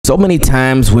So many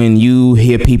times when you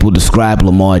hear people describe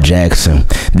Lamar Jackson,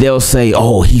 they'll say,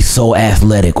 oh, he's so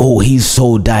athletic. Oh, he's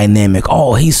so dynamic.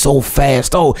 Oh, he's so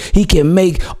fast. Oh, he can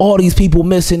make all these people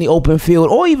miss in the open field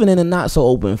or even in a not so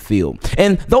open field.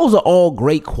 And those are all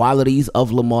great qualities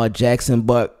of Lamar Jackson,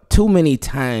 but too many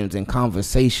times in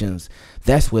conversations,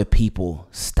 that's where people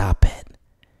stop at.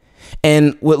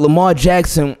 And with Lamar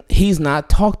Jackson, he's not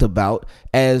talked about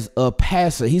as a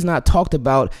passer. He's not talked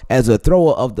about as a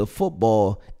thrower of the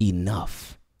football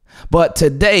enough. But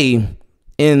today,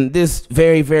 in this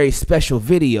very, very special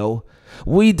video,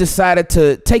 we decided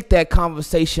to take that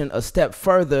conversation a step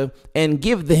further and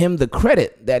give him the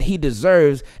credit that he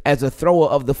deserves as a thrower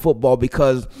of the football,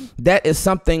 because that is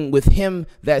something with him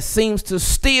that seems to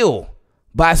still,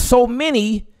 by so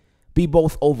many, be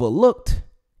both overlooked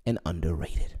and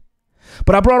underrated.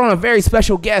 But I brought on a very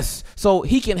special guest so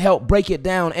he can help break it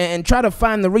down and try to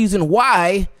find the reason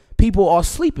why people are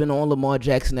sleeping on Lamar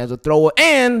Jackson as a thrower,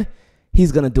 and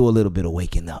he's going to do a little bit of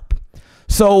waking up.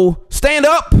 So stand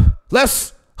up,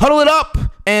 let's huddle it up,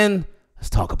 and let's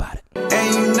talk about it.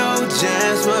 And you know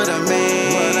just what I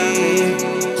mean.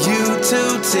 You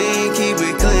too, team, keep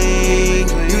it clean.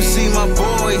 You see my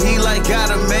boy, he like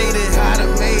gotta made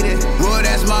it. Boy,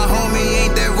 that's my homie,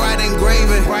 ain't that right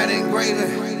engraving?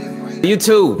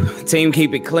 YouTube team,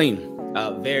 keep it clean.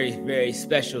 Very, very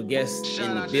special guest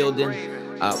in the building.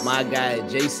 My guy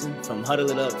Jason from Huddle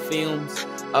It Up Films.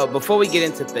 Before we get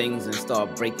into things and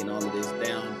start breaking all of this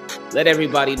down, let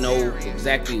everybody know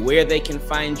exactly where they can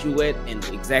find you at and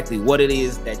exactly what it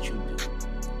is that you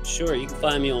do. Sure, you can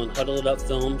find me on Huddle It Up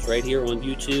Films right here on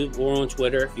YouTube or on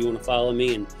Twitter if you want to follow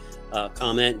me and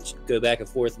comment, go back and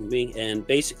forth with me. And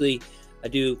basically, I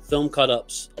do film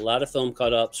cut-ups, a lot of film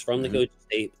cut-ups from the coach's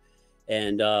tape,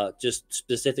 and just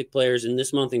specific players. And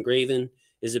this month, Ingraven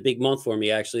is a big month for me,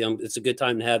 actually. It's a good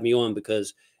time to have me on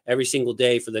because every single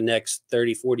day for the next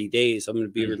 30, 40 days, I'm going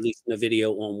to be releasing a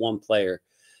video on one player.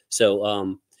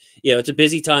 So, yeah, it's a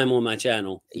busy time on my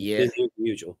channel. Yeah. Busier than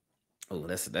usual. Oh,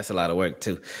 that's a lot of work,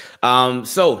 too.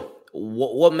 So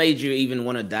what made you even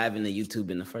want to dive into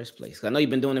YouTube in the first place? I know you've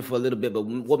been doing it for a little bit, but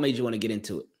what made you want to get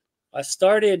into it? I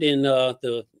started in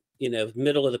the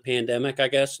middle of the pandemic, I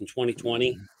guess, in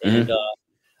 2020. And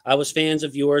I was fans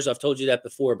of yours. I've told you that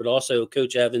before, but also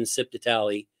Coach Evans, Sip to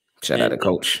Tally. Shout out to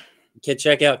Coach. Can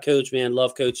check out Coach, man.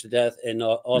 Love Coach to death. And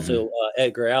also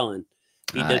Edgar Allen.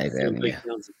 He did some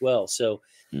breakdowns as well. So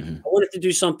I wanted to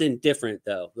do something different,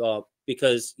 though,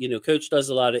 because, Coach does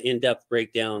a lot of in-depth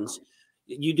breakdowns.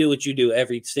 You do what you do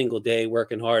every single day,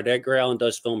 working hard. Edgar Allen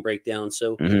does film breakdowns.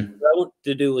 So what I want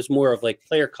to do was more of like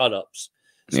player cut-ups.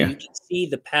 So you can see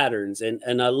the patterns.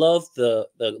 And I love the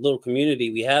little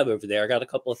community we have over there. I got a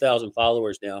couple of thousand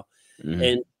followers now.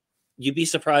 And you'd be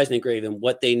surprised, Ingraven,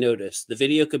 what they notice. The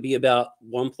video could be about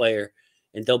one player,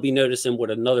 and they'll be noticing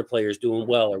what another player is doing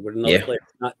well or what another player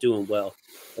is not doing well.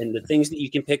 And the things that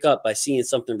you can pick up by seeing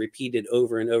something repeated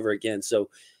over and over again. So,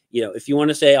 if you want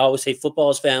to say, I always say football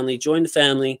is family, join the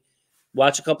family,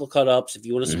 watch a couple of cut-ups. If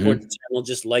you want to support the channel,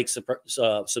 just like,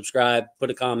 subscribe,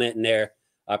 put a comment in there.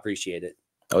 I appreciate it.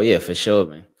 Oh, yeah, for sure,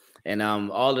 man. And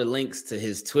all the links to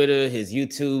his Twitter, his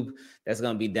YouTube, that's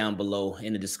going to be down below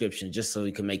in the description, just so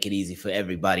we can make it easy for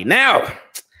everybody. Now,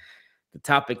 the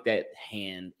topic at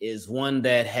hand is one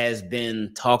that has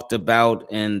been talked about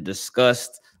and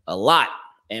discussed a lot,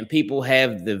 and people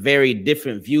have the very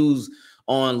different views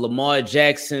on Lamar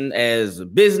Jackson as a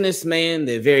businessman.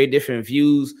 They're very different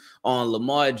views on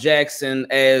Lamar Jackson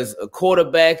as a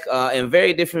quarterback, and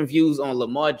very different views on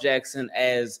Lamar Jackson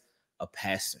as a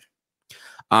passer.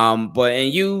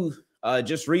 And you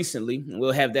just recently,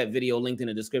 we'll have that video linked in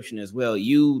the description as well.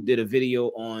 You did a video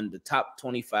on the top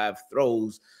 25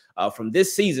 throws from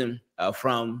this season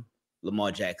from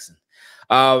Lamar Jackson.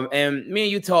 And me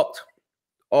and you talked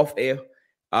off air.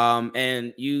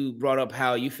 And you brought up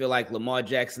how you feel like Lamar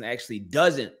Jackson actually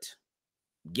doesn't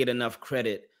get enough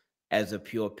credit as a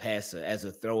pure passer, as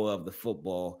a thrower of the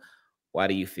football. Why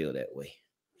do you feel that way?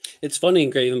 It's funny,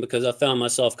 Ingraven, because I found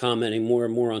myself commenting more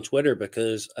and more on Twitter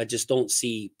because I just don't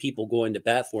see people going to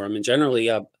bat for him. And generally,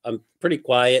 I'm pretty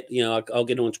quiet. I'll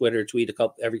get on Twitter, tweet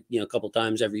a couple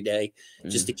times every day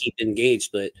just to keep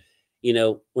engaged. But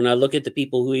when I look at the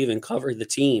people who even cover the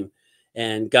team,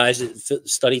 and guys that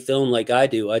study film like I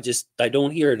do, I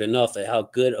don't hear it enough at how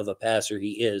good of a passer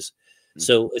he is.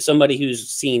 So as somebody who's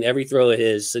seen every throw of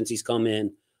his since he's come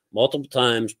in multiple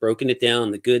times, broken it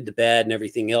down, the good, the bad, and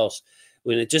everything else,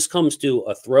 when it just comes to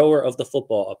a thrower of the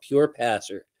football, a pure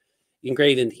passer,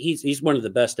 Ingraven, he's one of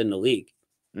the best in the league.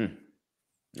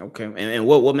 Okay. And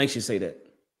what makes you say that?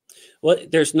 Well,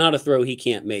 there's not a throw he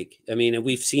can't make. I mean, and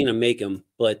we've seen him make them,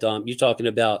 but you're talking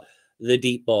about the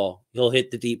deep ball. He'll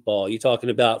hit the deep ball. You're talking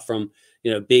about from,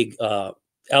 big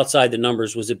outside the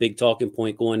numbers was a big talking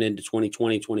point going into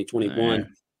 2020,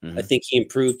 2021. I think he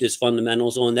improved his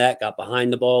fundamentals on that, got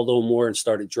behind the ball a little more and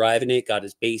started driving it, got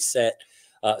his base set.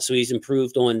 So he's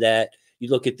improved on that. You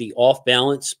look at the off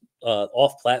balance,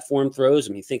 off platform throws.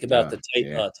 I mean, think about the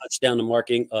touchdown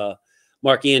to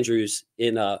Mark Andrews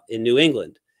in New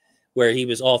England, where he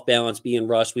was off balance being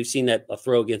rushed. We've seen that a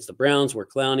throw against the Browns where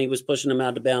Clowney was pushing him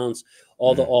out of bounds,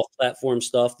 all the off platform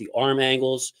stuff, the arm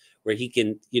angles where he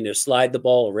can, slide the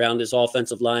ball around his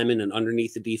offensive lineman and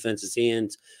underneath the defense's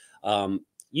hands.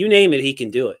 You name it, he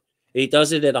can do it. He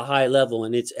does it at a high level,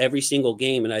 and it's every single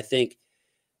game. And I think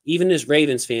even as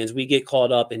Ravens fans, we get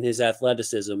caught up in his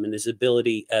athleticism and his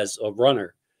ability as a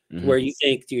runner, where you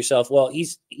think to yourself, well,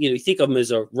 he's, you think of him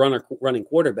as a running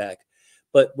quarterback.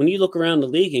 But when you look around the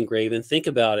league, Ingraven, think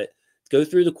about it. Go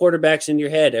through the quarterbacks in your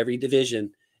head, every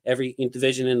division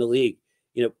in the league.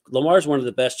 Lamar's one of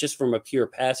the best just from a pure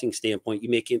passing standpoint.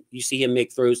 You see him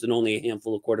make throws that only a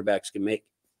handful of quarterbacks can make.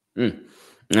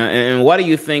 And why do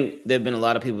you think there have been a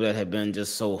lot of people that have been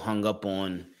just so hung up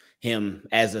on him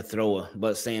as a thrower,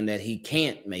 but saying that he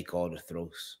can't make all the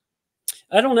throws?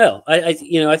 I don't know.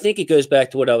 I think it goes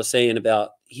back to what I was saying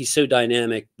about he's so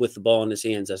dynamic with the ball in his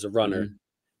hands as a runner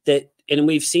and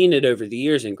we've seen it over the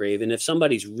years, Ingraven. If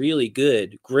somebody's really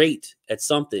great at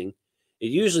something, it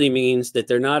usually means that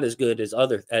they're not as good as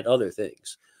at other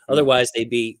things. Otherwise, they'd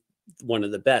be one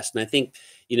of the best. And I think,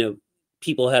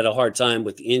 people had a hard time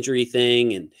with the injury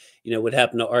thing, and what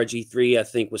happened to RG3, I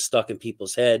think, was stuck in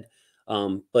people's head.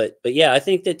 But yeah, I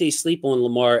think that they sleep on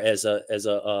Lamar as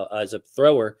a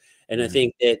thrower, and I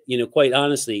think that quite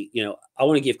honestly, I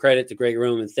want to give credit to Greg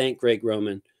Roman, thank Greg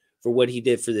Roman for what he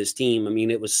did for this team. I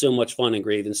mean, it was so much fun in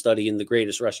Graven studying the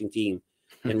greatest rushing team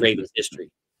in Ravens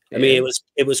history. I mean,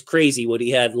 it was crazy what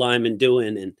he had Lyman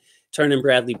doing and turning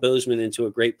Bradley Bozeman into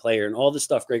a great player and all the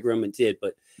stuff Greg Roman did.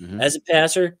 But as a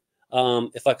passer,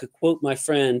 if I could quote my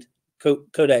friend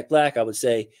Kodak Black, I would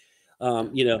say,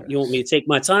 you want me to take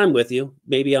my time with you?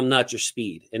 Maybe I'm not your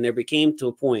speed. And there became to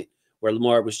a point where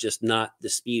Lamar was just not the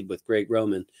speed with Greg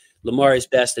Roman. Lamar is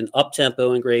best in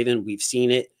up-tempo in Graven. We've seen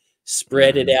it.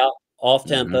 Spread it out,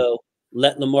 off-tempo.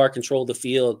 Let Lamar control the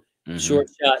field. Short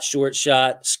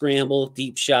shot, scramble,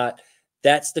 deep shot.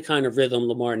 That's the kind of rhythm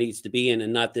Lamar needs to be in,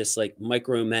 and not this like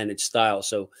micromanaged style.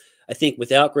 So I think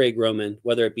without Greg Roman,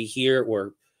 whether it be here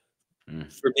or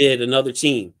forbid another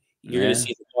team, you're going to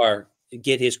see Lamar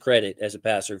get his credit as a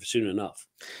passer soon enough.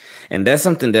 And that's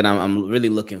something that I'm really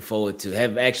looking forward to.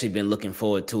 Have actually been looking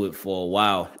forward to it for a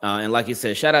while. And like you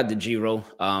said, shout out to Giro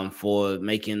for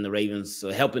making the Ravens,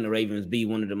 helping the Ravens be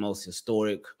one of the most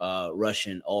historic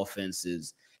rushing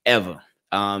offenses ever.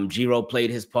 Giro played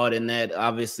his part in that.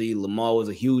 Obviously, Lamar was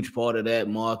a huge part of that.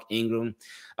 Mark Ingram,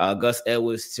 Gus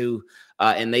Edwards too.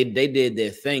 And they did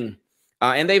their thing.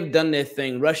 And they've done their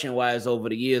thing rushing-wise over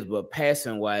the years, but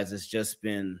passing-wise, it's just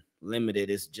been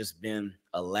limited. It's just been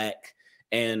a lack.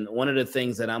 And one of the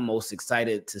things that I'm most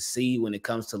excited to see when it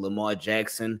comes to Lamar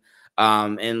Jackson,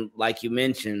 and like you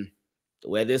mentioned,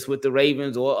 whether it's with the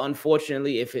Ravens or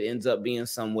unfortunately if it ends up being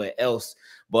somewhere else,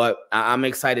 but I'm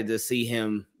excited to see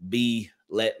him be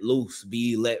let loose,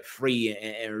 be let free,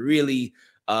 and really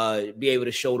be able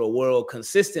to show the world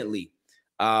consistently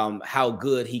how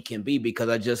good he can be, because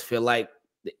I just feel like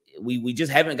we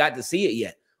just haven't got to see it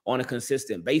yet on a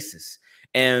consistent basis.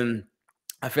 And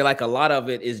I feel like a lot of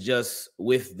it is just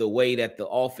with the way that the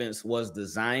offense was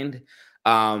designed.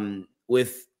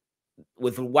 With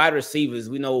wide receivers,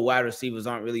 we know wide receivers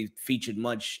aren't really featured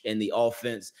much in the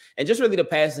offense, and just really the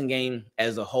passing game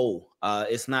as a whole.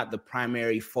 It's not the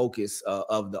primary focus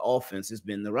of the offense. It's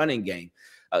been the running game.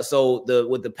 So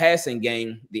with the passing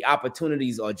game, the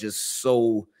opportunities are just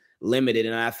so limited,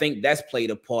 and I think that's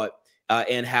played a part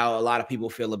in how a lot of people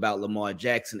feel about Lamar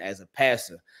Jackson as a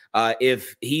passer.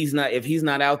 If he's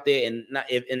not out there,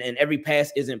 and every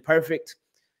pass isn't perfect,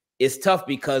 it's tough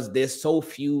because there's so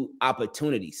few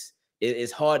opportunities.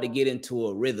 It's hard to get into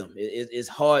a rhythm. It's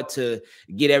hard to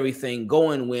get everything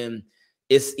going when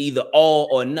it's either all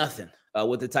or nothing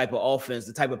with the type of offense,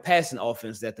 the type of passing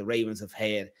offense that the Ravens have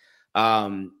had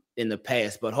in the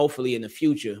past. But hopefully in the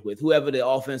future, with whoever the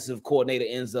offensive coordinator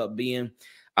ends up being,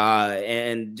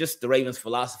 and just the Ravens'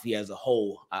 philosophy as a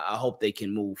whole, I hope they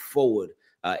can move forward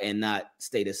and not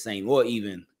stay the same or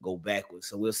even go backwards.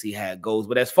 So we'll see how it goes.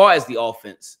 But as far as the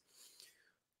offense,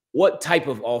 what type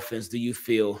of offense do you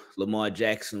feel Lamar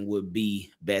Jackson would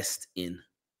be best in?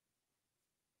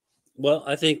 Well,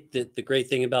 I think that the great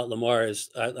thing about Lamar is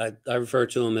I refer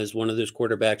to him as one of those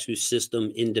quarterbacks who's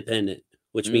system independent,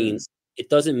 which means it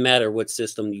doesn't matter what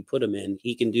system you put him in.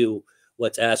 He can do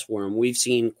what's asked for him. We've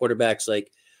seen quarterbacks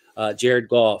like Jared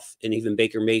Goff and even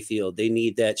Baker Mayfield. They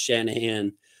need that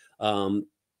Shanahan,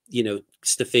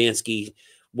 Stefanski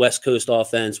West Coast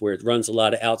offense where it runs a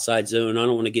lot of outside zone. I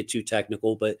don't want to get too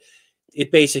technical, but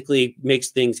it basically makes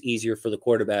things easier for the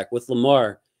quarterback. With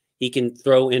Lamar, he can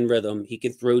throw in rhythm. He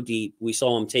can throw deep. We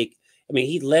saw him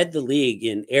he led the league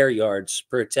in air yards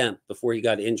per attempt before he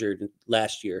got injured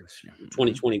last year,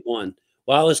 2021,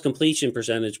 while his completion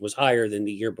percentage was higher than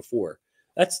the year before.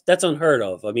 That's unheard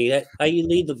of. I mean, how you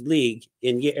lead the league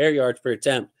in air yards per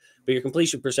attempt, but your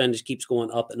completion percentage keeps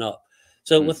going up and up.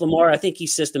 So with Lamar, I think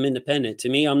he's system independent. To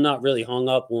me, I'm not really hung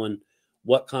up on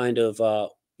what kind of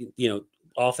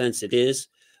offense it is,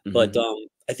 but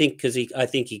I think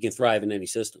he can thrive in any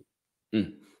system.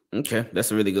 Okay,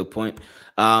 that's a really good point.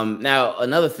 Now,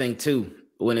 another thing too,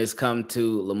 when it's come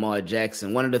to Lamar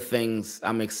Jackson, one of the things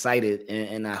I'm excited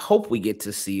and I hope we get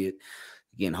to see it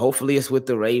again. Hopefully, it's with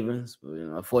the Ravens.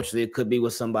 Unfortunately, it could be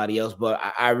with somebody else. But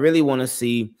I really want to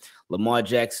see Lamar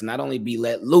Jackson not only be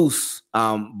let loose,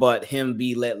 but him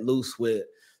be let loose with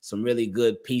some really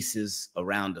good pieces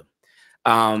around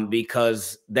him.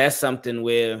 Because that's an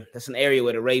area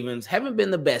where the Ravens haven't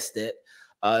been the best at.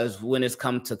 Is when it's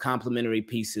come to complementary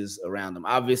pieces around him.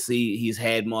 Obviously, he's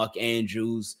had Mark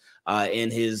Andrews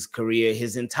in his career,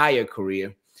 his entire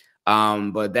career.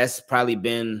 But that's probably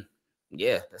been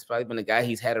the guy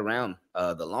he's had around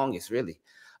the longest, really.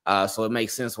 So it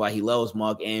makes sense why he loves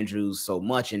Mark Andrews so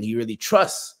much, and he really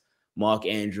trusts Mark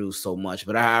Andrews so much.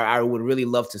 But I would really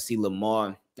love to see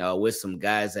Lamar with some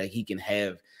guys that he can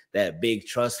have that big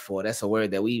trust for. That's a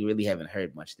word that we really haven't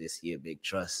heard much this year, big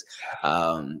trust.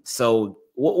 So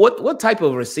what type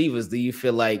of receivers do you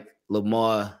feel like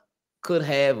Lamar could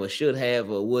have or should have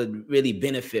or would really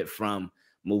benefit from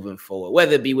moving forward,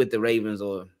 whether it be with the Ravens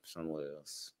or somewhere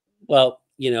else? Well,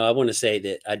 I want to say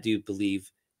that I do believe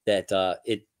that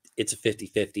it's a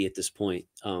 50-50 at this point,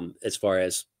 as far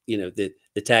as, the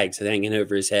tags hanging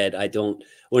over his head. I don't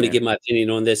want to give my opinion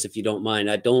on this, if you don't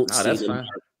mind. I don't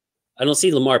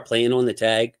see Lamar playing on the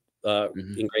tag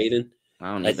Ingraven.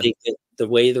 I think that the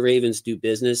way the Ravens do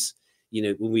business,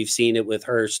 when we've seen it with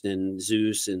Hurst and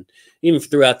Zeus and even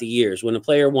throughout the years, when a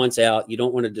player wants out, you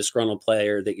don't want a disgruntled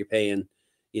player that you're paying,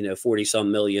 40-some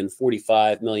million,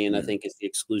 45 million, I think is the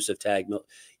exclusive tag.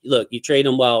 Look, you trade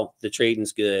them while the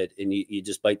trading's good and you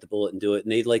just bite the bullet and do it.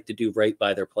 And they'd like to do right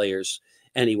by their players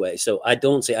anyway. So I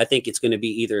think it's going to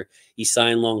be either he's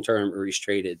signed long-term or he's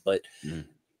traded, but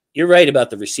you're right about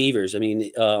the receivers. I mean,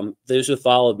 those who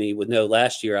followed me would know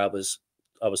last year I was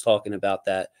talking about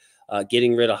that.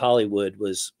 Getting rid of Hollywood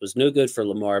was no good for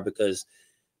Lamar because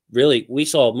really we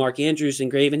saw Mark Andrews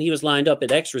Ingraven. He was lined up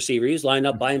at X receiver. He was lined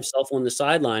up by himself on the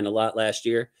sideline a lot last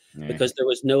year because there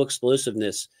was no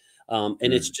explosiveness. And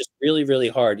it's just really, really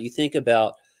hard. You think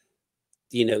about,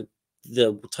 the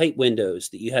tight windows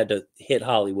that you had to hit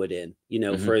Hollywood in,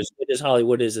 for as good as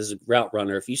Hollywood is as a route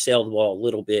runner, if you sail the ball a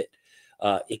little bit,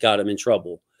 it got him in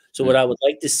trouble. So what I would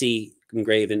like to see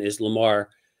Ingraven is Lamar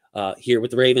here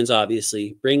with the Ravens,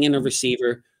 obviously, bring in a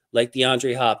receiver like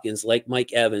DeAndre Hopkins, like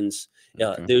Mike Evans.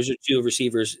 Those are two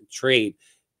receivers trade.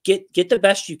 Get the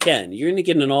best you can. You're going to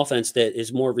get an offense that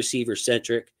is more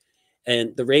receiver-centric.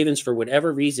 And the Ravens, for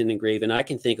whatever reason, Ingraven, I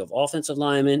can think of offensive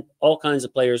linemen, all kinds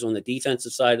of players on the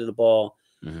defensive side of the ball,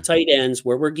 tight ends,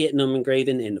 where we're getting them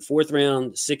Ingraven in the 4th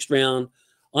round, the 6th round,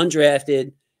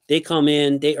 undrafted. They come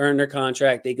in, they earn their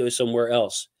contract, they go somewhere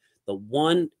else. The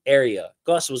one area,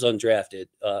 Gus was undrafted,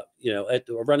 at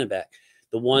the running back.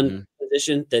 The one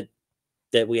position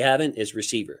that we haven't is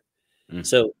receiver.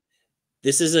 So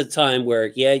this is a time where,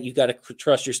 you got to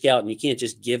trust your scout, and you can't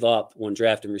just give up on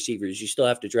drafting receivers. You still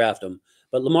have to draft them.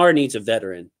 But Lamar needs a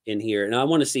veteran in here, and I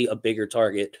want to see a bigger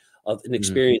target, of an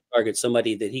experienced target,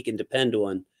 somebody that he can depend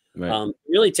on.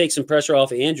 Really take some pressure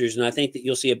off of Andrews, and I think that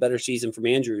you'll see a better season from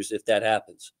Andrews if that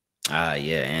happens.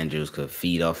 Andrews could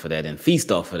feed off of that and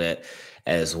feast off of that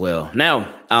as well.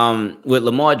 Now, with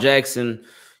Lamar Jackson,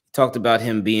 talked about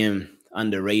him being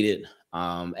underrated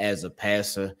as a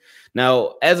passer.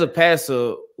 Now, as a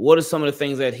passer, what are some of the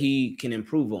things that he can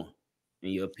improve on,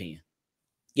 in your opinion?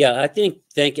 Yeah, I think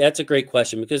that's a great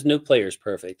question because no player is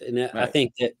perfect. And I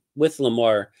think that with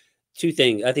Lamar, two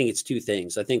things. I think it's two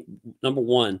things. I think, number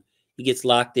one, he gets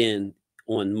locked in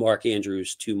on Mark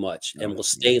Andrews too much and will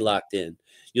stay locked in.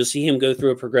 You'll see him go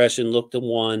through a progression, look to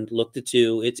 1, look to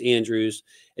 2, it's Andrews.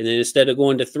 And then instead of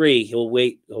going to 3, he'll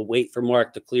wait for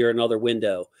Mark to clear another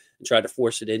window and try to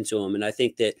force it into him. And I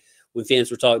think that when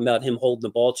fans were talking about him holding the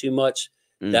ball too much,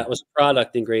 that was a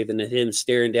product Ingraven of him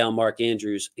staring down Mark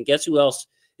Andrews. And guess who else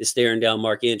is staring down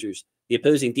Mark Andrews? The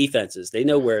opposing defenses. They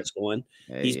know where it's going.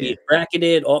 He's being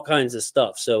bracketed, all kinds of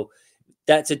stuff. So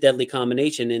that's a deadly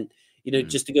combination. And, you know,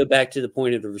 just to go back to the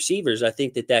point of the receivers, I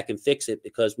think that can fix it,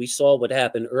 because we saw what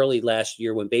happened early last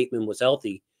year when Bateman was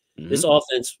healthy. This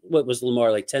offense, what was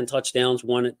Lamar, like 10 touchdowns,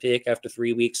 1 pick after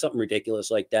 3 weeks, something ridiculous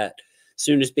like that. As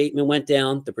soon as Bateman went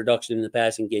down, the production in the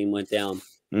passing game went down,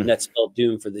 and that spelled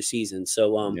doom for the season.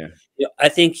 So, you know, I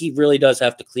think he really does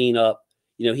have to clean up.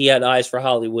 You know, he had eyes for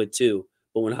Hollywood too,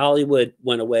 but when Hollywood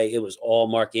went away, it was all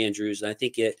Mark Andrews, and I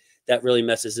think that really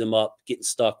messes him up, getting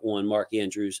stuck on Mark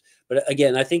Andrews. But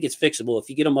again, I think it's fixable if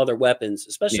you get him other weapons,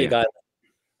 especially a guy like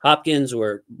Hopkins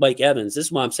or Mike Evans. This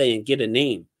is why I'm saying get a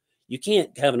name. You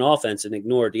can't have an offense and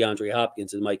ignore DeAndre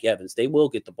Hopkins and Mike Evans. They will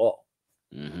get the ball.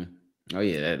 Oh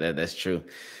yeah, that's true.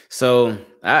 So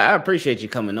I appreciate you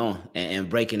coming on and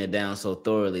breaking it down so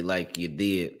thoroughly like you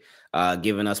did,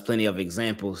 giving us plenty of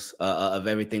examples of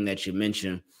everything that you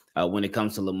mentioned when it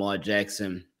comes to Lamar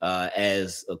Jackson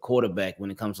as a quarterback, when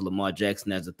it comes to Lamar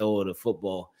Jackson as a thrower of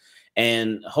football.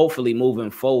 And hopefully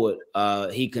moving forward,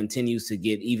 he continues to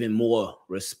get even more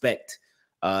respect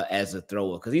as a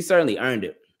thrower, because he certainly earned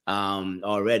it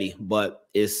already. But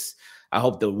I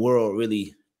hope the world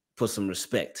really put some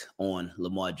respect on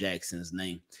Lamar Jackson's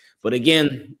name. But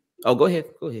again, go ahead.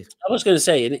 I was going to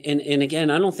say, and again,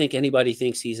 I don't think anybody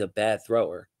thinks he's a bad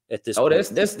thrower at this point.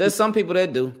 There's some people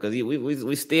that do, because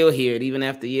we still hear it even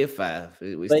after year 5.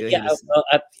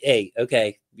 Hey,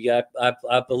 okay, yeah,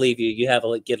 I believe you. You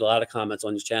get a lot of comments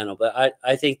on your channel, but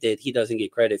I think that he doesn't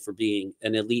get credit for being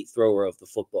an elite thrower of the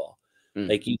football.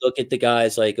 Like, you look at the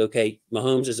guys, like, okay,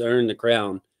 Mahomes has earned the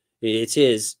crown; it's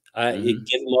his. You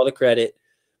give him all the credit.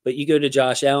 But you go to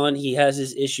Josh Allen, he has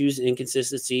his issues,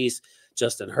 inconsistencies.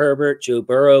 Justin Herbert, Joe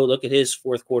Burrow, look at his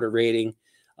fourth quarter rating.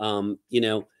 You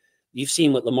know, you've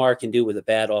seen what Lamar can do with a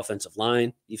bad offensive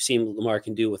line. You've seen what Lamar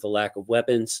can do with a lack of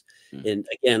weapons. And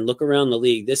again, look around the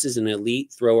league. This is an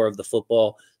elite thrower of the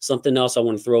football. Something else I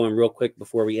want to throw in real quick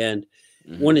before we end.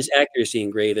 One is accuracy,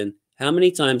 Ingraven. How many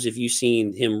times have you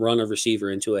seen him run a receiver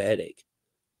into a headache?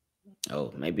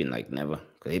 Oh, maybe like never,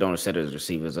 because he don't set his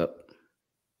receivers up.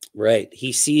 Right.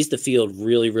 He sees the field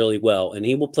really, really well, and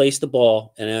he will place the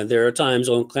ball. And there are times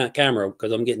on camera,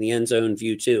 because I'm getting the end zone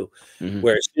view too,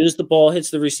 where as soon as the ball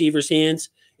hits the receiver's hands,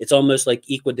 it's almost like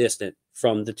equidistant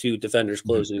from the two defenders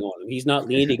closing on him. He's not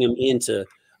leading him into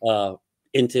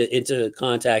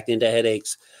contact, into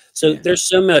headaches. So there's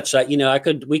so much, you know,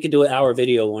 we could do an hour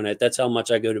video on it. That's how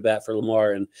much I go to bat for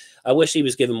Lamar, and I wish he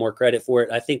was given more credit for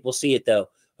it. I think we'll see it though.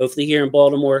 Hopefully here in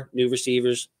Baltimore, new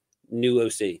receivers, new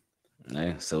OC.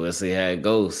 Yeah, so we'll see how it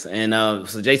goes. And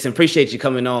so Jason, appreciate you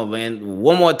coming on, man.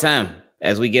 One more time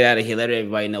as we get out of here, let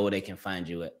everybody know where they can find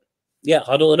you at. Yeah,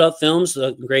 Huddle It Up Films.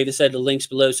 Graves said the links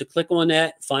below. So click on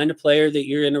that. Find a player that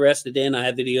you're interested in. I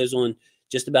have videos on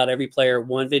just about every player,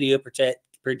 1 video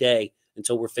per day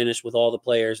until we're finished with all the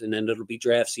players. And then it'll be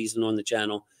draft season on the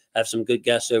channel. Have some good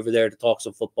guests over there to talk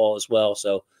some football as well.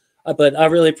 So, but I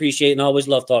really appreciate and I always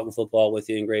love talking football with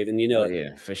you, Ingraven. You know,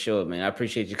 yeah, for sure, man. I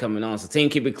appreciate you coming on. So team,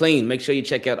 keep it clean. Make sure you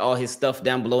check out all his stuff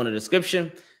down below in the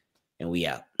description. And we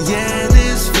out. Yeah,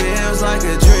 this feels like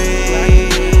a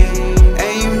dream.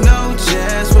 And you know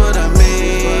just what I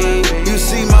mean. You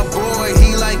see my boy,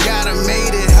 he like gotta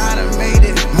made it.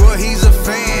 Boy, he's a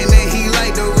fan and he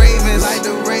like the Ravens.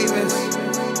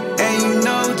 And you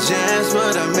know just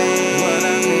what I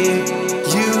mean.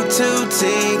 You two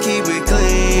team, keep it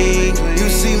clean. You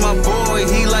see my boy,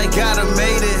 he like gotta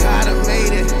made it.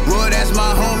 Boy, that's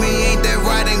my homie, ain't that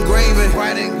right, Ingraven?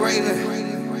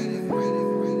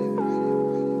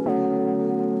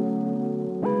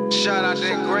 Shout out to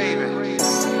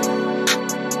Ingraven.